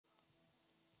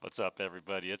What's up,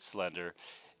 everybody? It's Slender,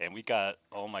 and we got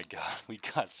oh my god, we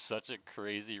got such a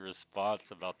crazy response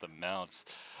about the mounts.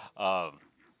 Um,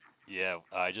 yeah,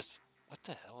 I just what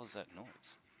the hell is that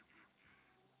noise?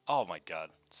 Oh my god,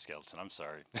 skeleton. I'm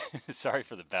sorry, sorry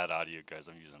for the bad audio, guys.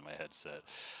 I'm using my headset.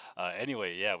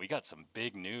 Anyway, yeah, we got some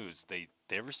big news. They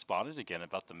responded again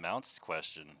about the mounts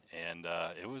question, and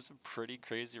it was a pretty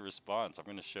crazy response. I'm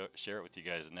going to share it with you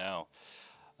guys now.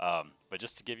 But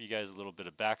just to give you guys a little bit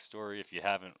of backstory, if you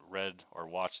haven't read or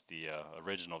watched the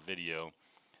original video,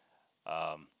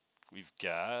 um, we've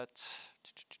got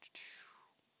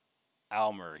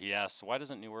Almer. He asks, "Why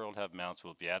doesn't New World have mounts?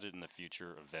 Will it be added in the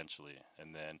future eventually?"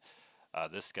 And then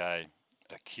this guy,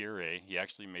 Akire, he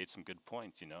actually made some good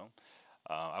points.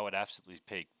 I would absolutely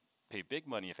pay big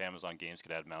money if Amazon Games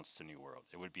could add mounts to New World.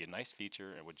 It would be a nice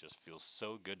feature and would just feel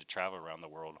so good to travel around the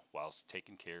world whilst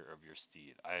taking care of your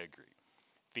steed. I agree.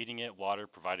 Feeding it water,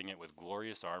 providing it with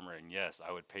glorious armor, and yes,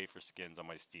 I would pay for skins on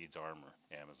my steed's armor,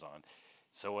 Amazon.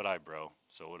 So would I, bro.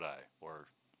 So would I. Or,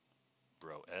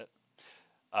 bro,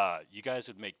 you guys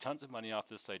would make tons of money off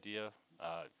this idea.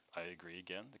 I agree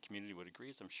again. The community would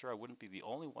agree, so I'm sure I wouldn't be the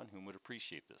only one who would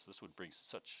appreciate this. This would bring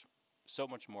so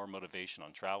much more motivation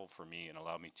on travel for me and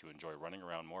allow me to enjoy running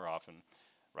around more often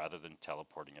rather than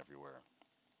teleporting everywhere.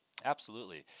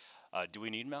 Absolutely. Do we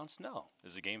need mounts? No.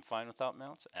 Is the game fine without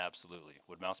mounts? Absolutely.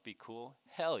 Would mounts be cool?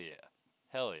 Hell yeah.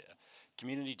 Hell yeah.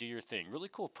 Community, do your thing. Really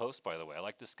cool post, by the way. I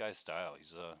like this guy's style.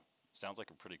 He's sounds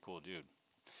like a pretty cool dude.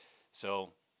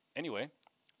 So, anyway,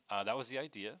 that was the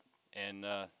idea. And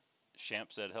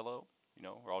Champ said hello.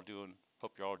 We're all doing.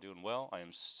 Hope you're all doing well. I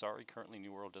am sorry. Currently,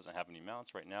 New World doesn't have any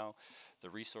mounts right now. The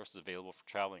resources available for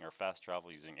traveling are fast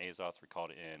travel using Azoth, Recall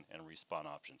to Inn, and respawn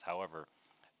options. However,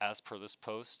 as per this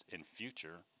post, in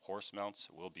future, horse mounts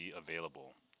will be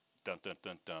available. Dun dun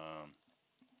dun dun.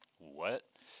 What?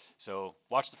 So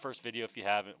watch the first video if you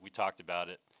haven't. We talked about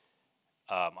it.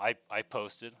 I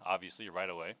posted, obviously, right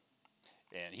away.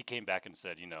 And he came back and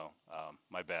said,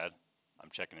 my bad. I'm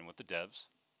checking in with the devs.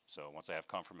 So once I have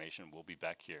confirmation, we'll be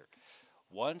back here.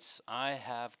 Once I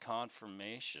have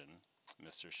confirmation,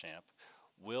 Mr. Champ,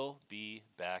 we'll be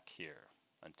back here.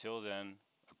 Until then,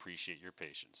 appreciate your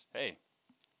patience. Hey,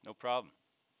 no problem.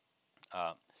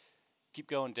 Uh, keep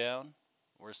going down.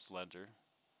 Where's Slender?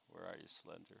 Where are you,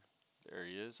 Slender? There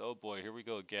he is. Oh boy, here we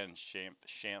go again,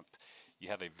 Champ. You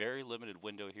have a very limited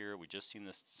window here. We just seen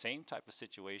this same type of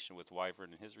situation with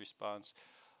Wyvern and his response.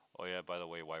 Oh yeah, by the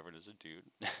way, Wyvern is a dude.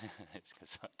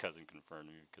 His cousin confirmed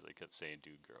me because I kept saying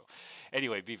dude girl.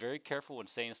 Anyway, be very careful when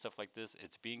saying stuff like this.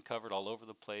 It's being covered all over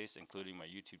the place, including my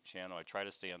YouTube channel. I try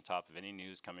to stay on top of any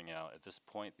news coming out. At this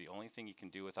point, the only thing you can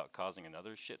do without causing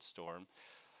another shitstorm,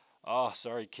 oh,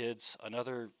 sorry kids,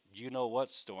 another you-know-what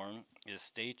storm, is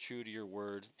stay true to your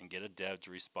word and get a dev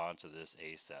to respond to this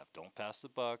ASAP. Don't pass the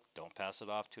buck. Don't pass it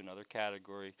off to another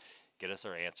category. Get us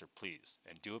our answer, please.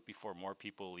 And do it before more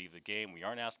people leave the game. We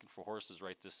aren't asking for horses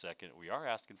right this second. We are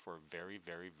asking for a very,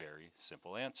 very, very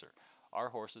simple answer. Our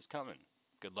horse is coming.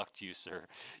 Good luck to you, sir.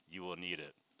 You will need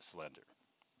it. Slender.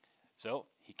 So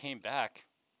he came back,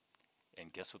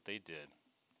 and guess what they did?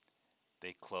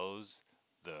 They closed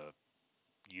the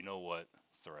you know what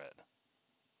thread.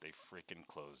 They freaking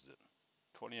closed it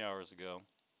 20 hours ago.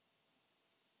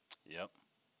 Yep.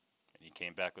 And he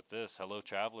came back with this. Hello,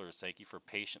 travelers. Thank you for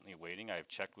patiently waiting. I have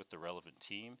checked with the relevant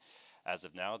team. As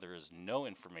of now, there is no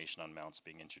information on mounts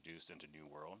being introduced into New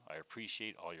World. I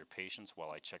appreciate all your patience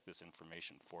while I check this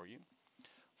information for you.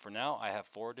 For now, I have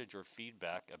forwarded your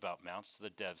feedback about mounts to the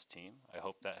devs team. I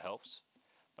hope that helps.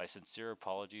 My sincere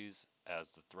apologies, as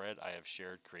the thread I have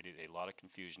shared created a lot of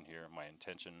confusion here. My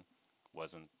intention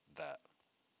wasn't that.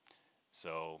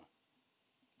 So,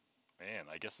 man,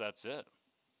 I guess that's it.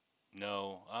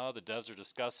 No, the devs are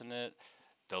discussing it.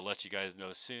 They'll let you guys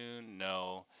know soon.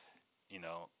 No,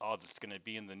 oh, that's going to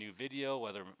be in the new video,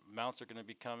 whether mounts are going to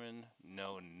be coming.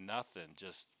 No, nothing.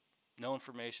 Just no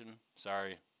information.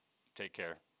 Sorry. Take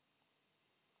care.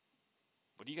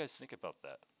 What do you guys think about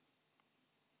that?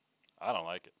 I don't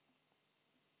like it.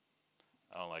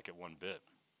 I don't like it one bit.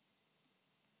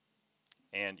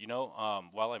 And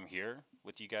while I'm here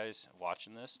with you guys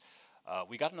watching this,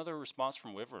 we got another response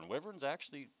from Wyvern. Wyvern's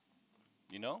actually,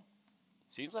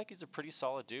 seems like he's a pretty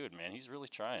solid dude, man. He's really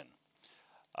trying.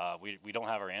 We don't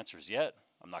have our answers yet.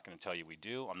 I'm not going to tell you we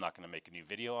do. I'm not going to make a new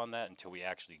video on that until we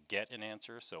actually get an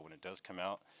answer. So when it does come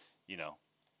out,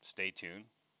 stay tuned.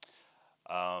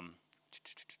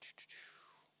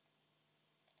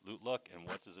 Loot luck, and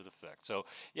what does it affect? So,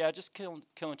 yeah, just killing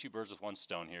two birds with one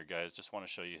stone here, guys. Just want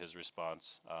to show you his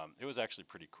response. It was actually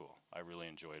pretty cool. I really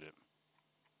enjoyed it.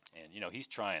 And, he's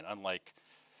trying. Unlike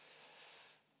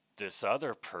this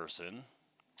other person,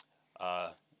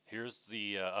 Here's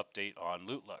the update on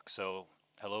Loot Luck. So,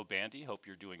 hello, Bandy. Hope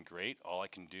you're doing great. All I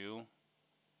can do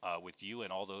with you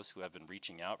and all those who have been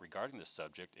reaching out regarding this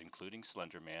subject, including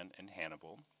Slenderman and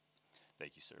Hannibal.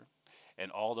 Thank you, sir.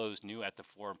 And all those new at the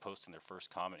forum posting their first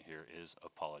comment here is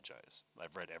apologize.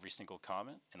 I've read every single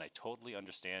comment, and I totally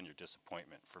understand your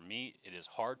disappointment. For me, it is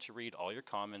hard to read all your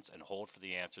comments and hold for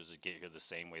the answers to get here the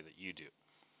same way that you do.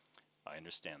 I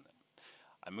understand that.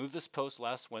 I moved this post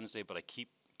last Wednesday, but I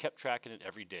kept tracking it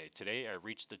every day. Today, I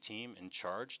reached the team in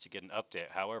charge to get an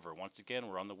update. However, once again,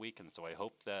 we're on the weekend, so I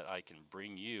hope that I can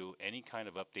bring you any kind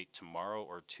of update tomorrow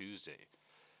or Tuesday.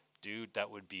 Dude, that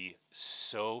would be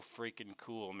so freaking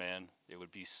cool, man. It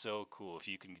would be so cool if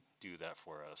you can do that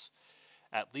for us.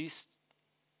 At least,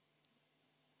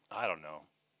 I don't know.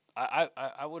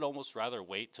 I would almost rather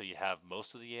wait till you have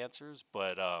most of the answers,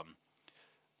 but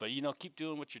you know, keep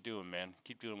doing what you're doing, man.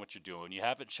 Keep doing what you're doing. You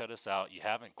haven't shut us out. You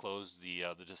haven't closed the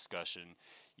discussion.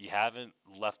 You haven't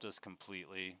left us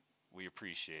completely. We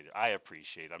appreciate it. I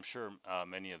appreciate it. I'm sure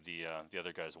many of the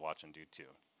other guys watching do too.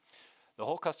 The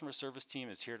whole customer service team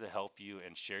is here to help you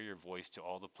and share your voice to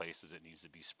all the places it needs to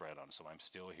be spread on. So I'm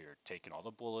still here, taking all the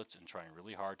bullets and trying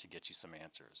really hard to get you some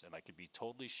answers. And I can be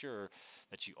totally sure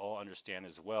that you all understand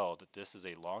as well that this is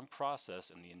a long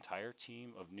process, and the entire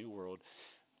team of New World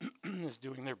is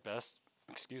doing their best,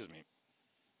 excuse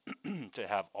me, to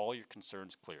have all your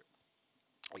concerns cleared.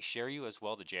 We share you as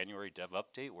well the January dev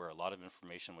update, where a lot of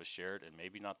information was shared, and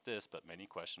maybe not this, but many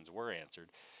questions were answered.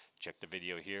 Check the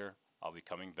video here. I'll be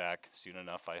coming back soon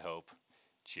enough, I hope.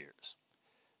 Cheers.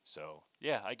 So,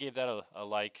 yeah, I gave that a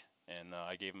like, and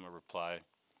I gave him a reply.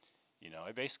 You know,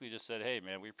 I basically just said, hey,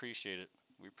 man, we appreciate it.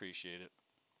 We appreciate it.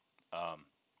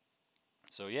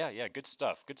 So, yeah, good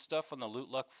stuff. Good stuff on the Loot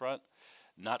Luck front.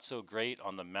 Not so great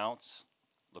on the mounts.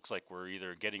 Looks like we're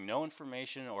either getting no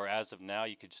information, or as of now,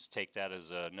 you could just take that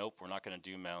as a nope, we're not going to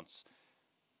do mounts.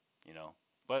 You know,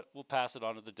 but we'll pass it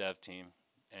on to the dev team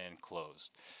and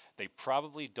closed. They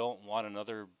probably don't want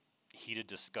another heated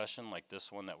discussion like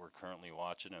this one that we're currently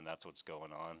watching, and that's what's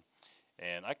going on.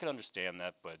 And I could understand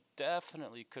that, but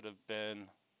definitely could have been,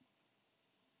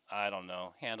 I don't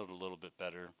know, handled a little bit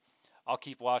better. I'll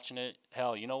keep watching it.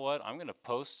 Hell, you know what? I'm gonna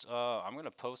post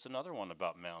another one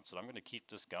about mounts, and I'm gonna keep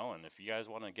this going. If you guys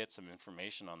want to get some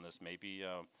information on this, maybe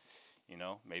you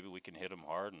know, maybe we can hit them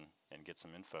hard and get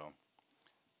some info.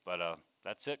 But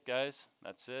that's it, guys.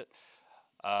 That's it.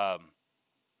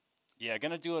 Yeah,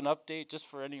 gonna do an update just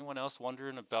for anyone else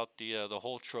wondering about the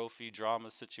whole trophy drama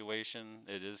situation.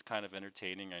 It is kind of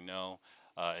entertaining, I know.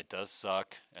 It does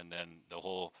suck, and then the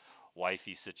whole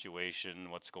wifey situation,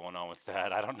 what's going on with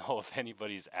that? I don't know if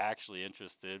anybody's actually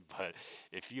interested, but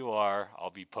if you are, I'll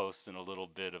be posting a little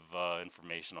bit of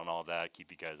information on all that.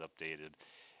 Keep you guys updated.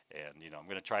 And, you know, I'm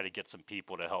going to try to get some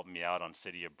people to help me out on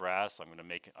City of Brass. I'm going to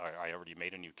make, I already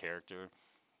made a new character.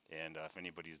 And if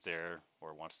anybody's there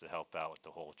or wants to help out with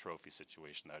the whole trophy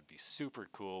situation, that'd be super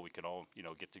cool. We could all, you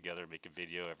know, get together, make a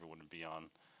video. Everyone would be on,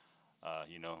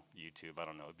 you know, YouTube. I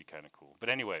don't know. It'd be kind of cool. But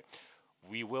anyway,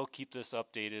 we will keep this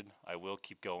updated. I will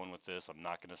keep going with this. I'm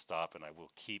not going to stop, and I will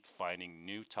keep finding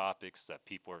new topics that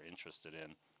people are interested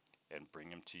in and bring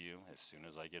them to you as soon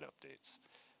as I get updates.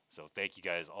 So thank you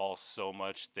guys all so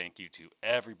much. Thank you to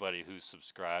everybody who's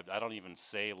subscribed. I don't even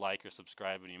say like or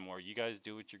subscribe anymore. You guys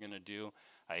do what you're going to do.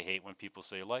 I hate when people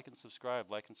say like and subscribe,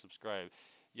 like and subscribe.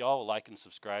 Y'all like and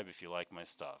subscribe if you like my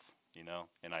stuff, you know?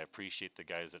 And I appreciate the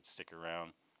guys that stick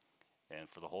around. And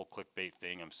for the whole clickbait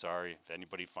thing, I'm sorry. If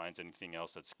anybody finds anything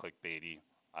else that's clickbaity,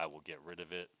 I will get rid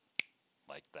of it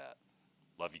like that.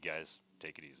 Love you guys.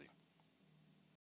 Take it easy.